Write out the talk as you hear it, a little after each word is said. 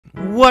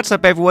What's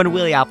up everyone,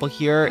 WilliApple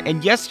here,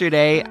 and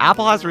yesterday,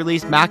 Apple has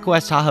released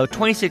macOS Tahoe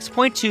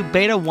 26.2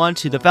 Beta 1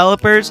 to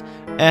developers,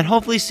 and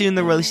hopefully soon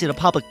they'll release it to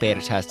public beta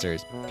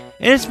testers.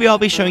 In this video, I'll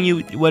be showing you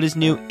what is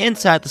new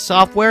inside the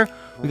software.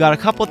 We got a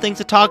couple things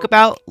to talk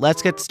about.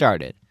 Let's get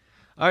started.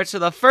 Alright, so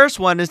the first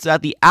one is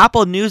that the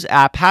Apple News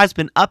app has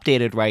been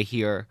updated right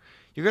here.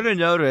 You're going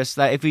to notice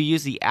that if you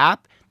use the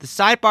app, the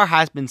sidebar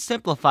has been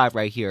simplified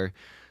right here.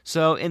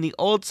 So in the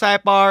old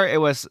sidebar, it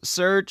was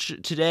Search,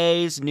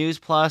 Today's, News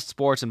Plus,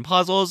 Sports, and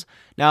Puzzles.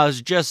 Now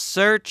it's just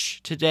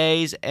Search,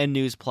 Today's, and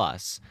News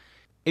Plus.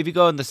 If you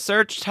go in the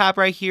Search tab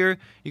right here,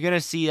 you're going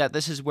to see that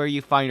this is where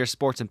you find your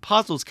Sports and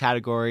Puzzles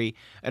category,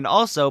 and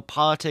also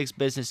Politics,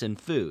 Business, and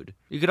Food.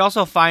 You could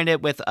also find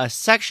it with a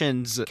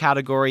Sections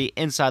category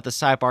inside the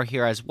sidebar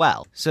here as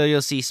well. So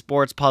you'll see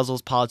Sports,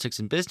 Puzzles, Politics,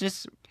 and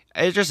Business.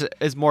 It just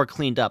is more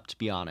cleaned up, to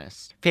be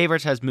honest.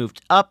 Favorites has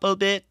moved up a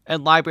bit,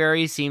 and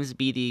Library seems to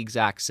be the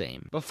exact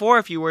same. Before,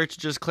 if you were to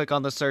just click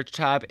on the Search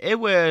tab, it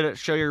would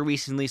show your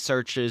recently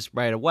searches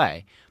right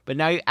away. But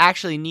now you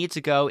actually need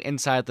to go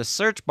inside the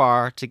search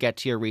bar to get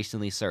to your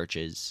recently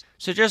searches.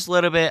 So just a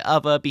little bit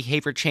of a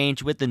behavior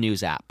change with the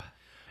News app.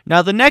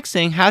 Now the next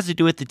thing has to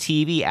do with the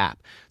TV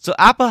app. So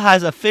Apple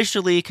has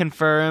officially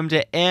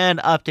confirmed and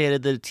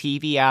updated the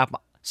TV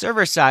app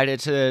server-sided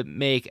to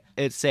make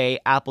it say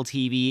Apple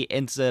TV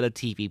instead of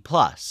TV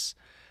Plus.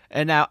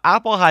 And now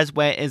Apple has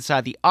went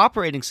inside the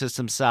operating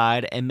system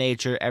side and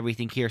made sure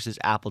everything here says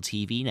Apple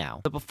TV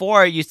now. So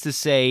before it used to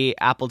say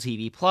Apple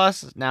TV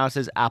Plus, now it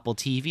says Apple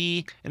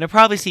TV, and you'll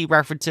probably see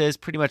references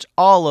pretty much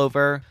all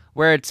over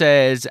where it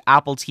says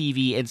Apple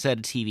TV instead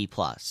of TV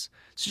Plus.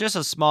 So just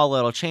a small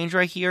little change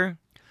right here.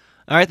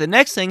 Alright, the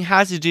next thing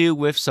has to do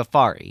with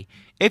Safari.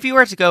 If you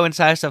were to go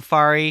inside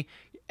Safari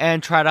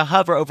and try to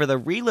hover over the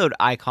reload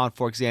icon,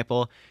 for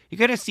example, you're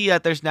going to see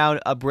that there's now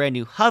a brand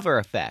new hover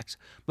effect.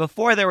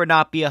 Before, there would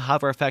not be a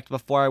hover effect.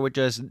 Before, it would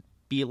just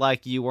be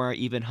like you weren't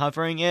even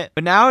hovering it.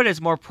 But now it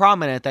is more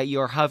prominent that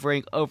you're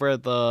hovering over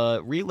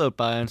the reload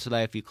button so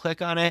that if you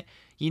click on it,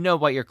 you know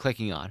what you're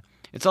clicking on.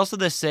 It's also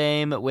the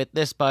same with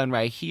this button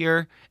right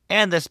here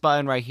and this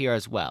button right here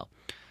as well.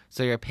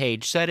 So your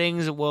page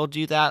settings will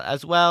do that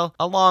as well,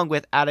 along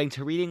with adding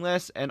to reading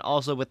lists and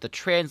also with the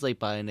translate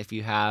button if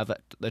you have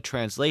the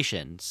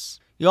translations.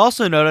 You'll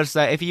also notice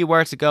that if you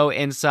were to go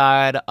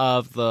inside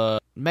of the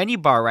menu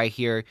bar right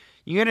here,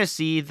 you're going to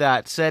see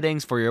that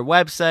settings for your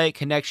website,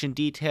 connection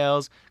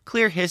details,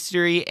 clear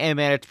history, and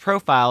manage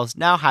profiles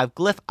now have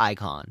glyph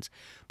icons.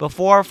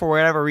 Before, for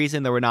whatever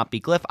reason, there would not be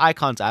glyph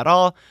icons at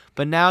all,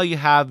 but now you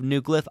have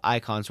new glyph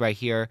icons right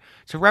here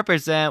to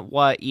represent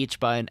what each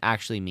button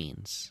actually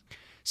means.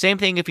 Same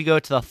thing if you go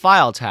to the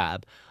File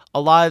tab.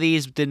 A lot of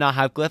these did not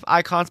have glyph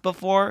icons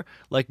before,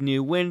 like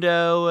New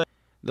Window.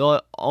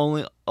 The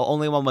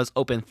only one was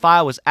Open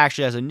File, which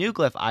actually has a new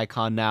glyph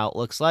icon now, it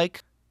looks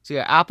like. So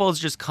yeah,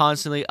 Apple's just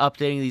constantly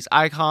updating these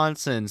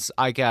icons since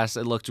I guess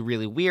it looked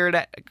really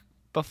weird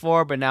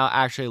before, but now it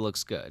actually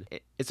looks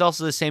good. It's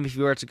also the same if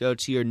you were to go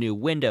to your new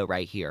window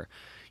right here.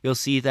 You'll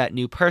see that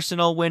new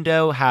personal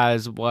window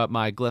has what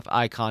my glyph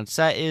icon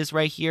set is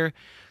right here.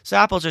 So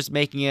Apple's just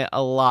making it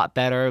a lot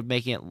better,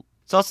 making it.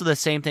 It's also the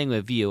same thing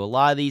with View. A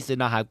lot of these did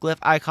not have glyph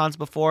icons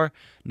before.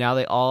 Now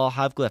they all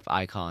have glyph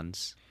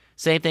icons.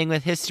 Same thing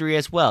with history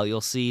as well. You'll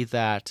see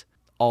that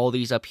all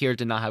these up here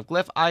did not have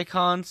glyph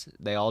icons.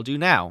 They all do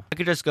now. I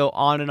could just go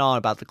on and on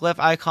about the glyph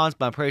icons,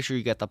 but I'm pretty sure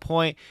you get the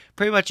point.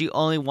 Pretty much the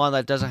only one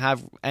that doesn't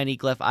have any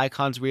glyph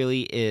icons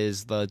really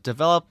is the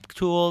develop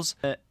tools.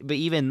 But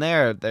even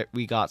there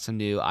we got some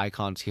new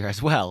icons here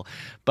as well.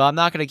 But I'm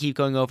not going to keep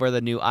going over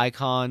the new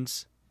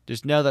icons.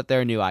 Just know that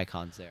there are new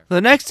icons there.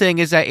 The next thing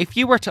is that if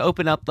you were to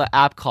open up the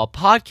app called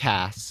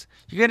Podcasts,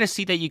 you're going to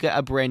see that you get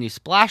a brand new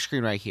splash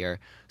screen right here.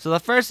 So the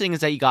first thing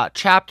is that you got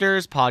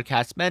chapters,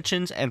 podcast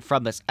mentions, and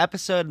from this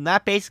episode, and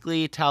that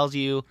basically tells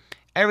you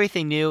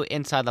everything new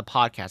inside the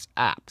podcast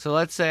app. So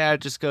let's say I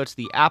just go to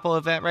the Apple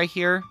event right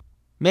here.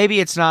 Maybe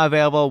it's not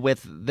available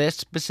with this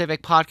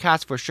specific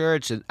podcast for sure,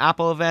 it's an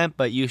Apple event,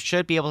 but you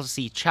should be able to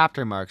see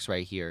chapter marks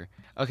right here.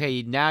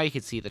 Okay, now you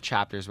can see the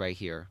chapters right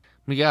here.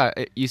 Yeah,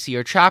 you see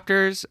your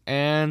chapters,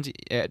 and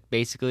it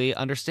basically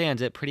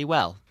understands it pretty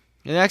well.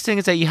 The next thing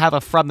is that you have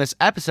a From This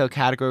Episode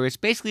category, which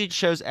basically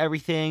shows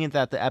everything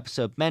that the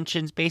episode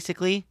mentions,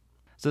 basically.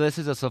 So this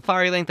is a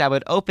Safari link that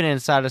would open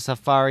inside of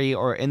Safari,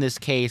 or in this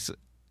case,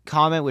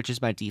 Comment, which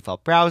is my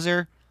default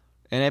browser.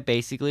 And it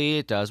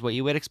basically does what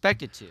you would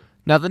expect it to.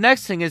 Now the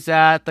next thing is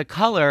that the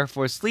color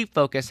for sleep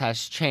focus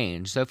has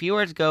changed. So if you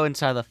were to go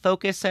inside the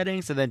focus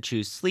settings and then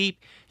choose sleep,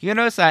 you'll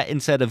notice that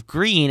instead of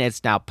green,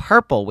 it's now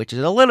purple, which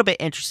is a little bit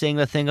interesting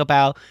to think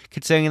about,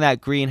 considering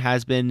that green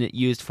has been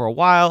used for a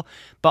while.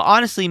 But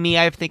honestly,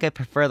 I think I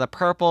prefer the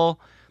purple,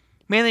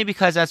 mainly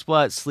because that's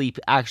what sleep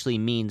actually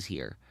means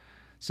here.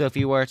 So if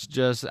you were to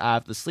just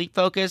have the sleep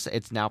focus,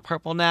 it's now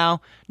purple now.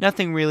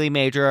 Nothing really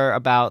major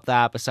about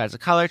that besides the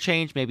color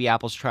change. Maybe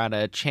Apple's trying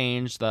to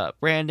change the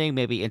branding,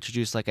 maybe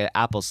introduce like an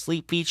Apple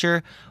Sleep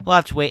feature. We'll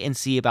have to wait and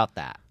see about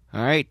that.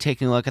 Alright,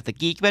 taking a look at the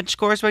Geekbench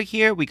scores right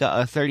here, we got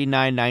a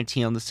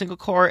 3990 on the single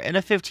core and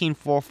a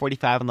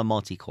 15445 on the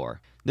multi-core.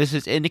 This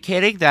is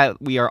indicating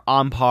that we are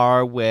on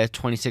par with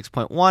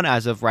 26.1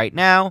 as of right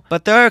now,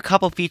 but there are a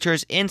couple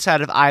features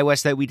inside of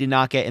iOS that we did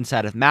not get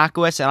inside of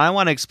macOS, and I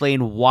want to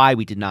explain why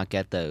we did not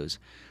get those.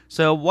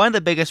 So one of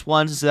the biggest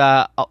ones is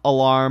that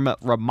alarm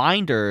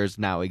reminders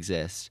now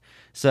exist.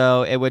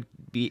 So it would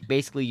be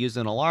basically use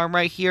an alarm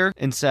right here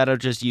instead of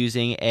just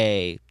using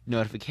a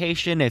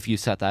notification if you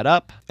set that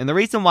up. And the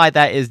reason why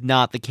that is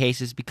not the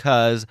case is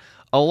because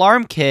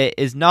AlarmKit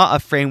is not a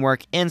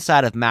framework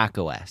inside of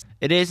macOS.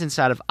 It is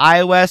inside of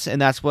iOS,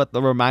 and that's what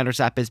the Reminders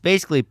app is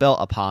basically built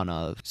upon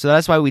of. So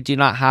that's why we do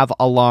not have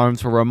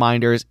alarms for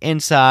reminders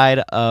inside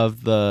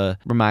of the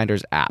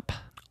Reminders app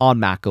on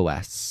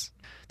macOS.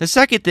 The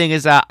second thing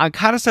is that I'm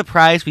kind of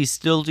surprised we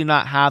still do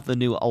not have the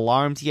new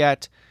alarms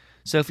yet.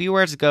 So if you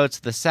were to go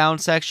to the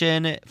sound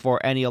section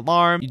for any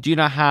alarm, you do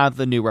not have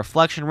the new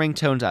reflection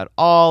ringtones at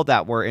all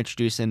that were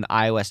introduced in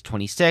iOS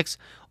 26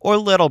 or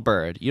Little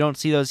Bird. You don't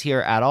see those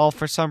here at all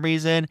for some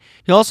reason.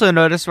 You also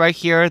notice right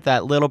here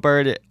that Little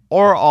Bird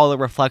or all the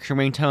reflection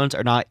ringtones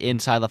are not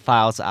inside the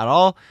files at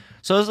all.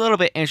 So it's a little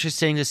bit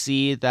interesting to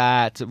see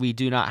that we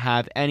do not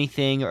have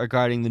anything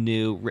regarding the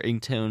new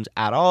ringtones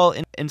at all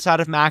inside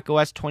of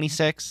macOS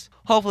 26.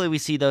 Hopefully we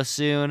see those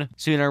sooner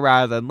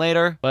rather than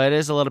later, but it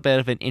is a little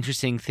bit of an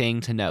interesting thing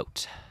to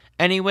note.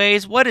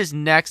 Anyways, what is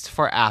next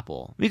for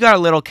Apple? We got a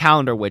little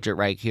calendar widget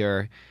right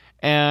here.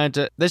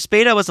 And this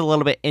beta was a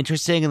little bit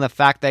interesting in the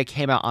fact that it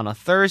came out on a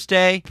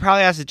Thursday. It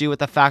probably has to do with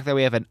the fact that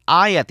we have an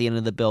I at the end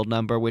of the build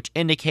number, which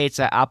indicates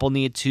that Apple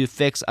needed to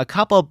fix a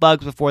couple of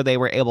bugs before they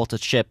were able to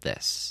ship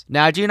this.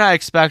 Now, I do not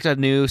expect a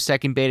new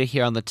second beta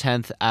here on the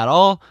 10th at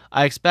all.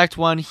 I expect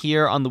one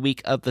here on the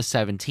week of the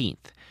 17th.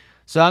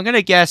 So I'm going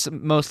to guess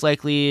most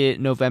likely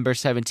November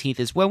 17th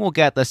is when we'll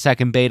get the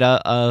second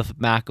beta of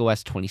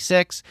macOS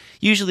 26.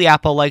 Usually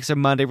Apple likes their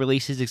Monday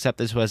releases, except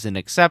this was an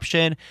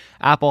exception.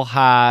 Apple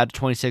had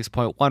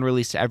 26.1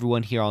 released to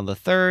everyone here on the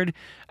 3rd,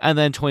 and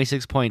then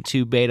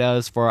 26.2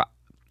 betas for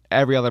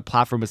every other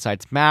platform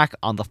besides Mac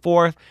on the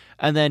 4th,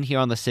 and then here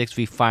on the 6th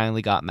we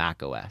finally got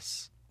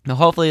macOS. Now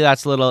hopefully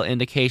that's a little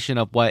indication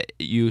of what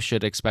you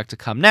should expect to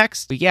come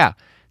next. But yeah.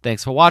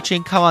 Thanks for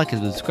watching, come on,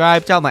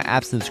 subscribe, down my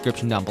apps in the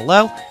description down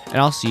below, and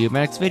I'll see you in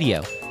my next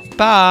video.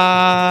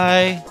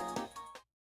 Bye!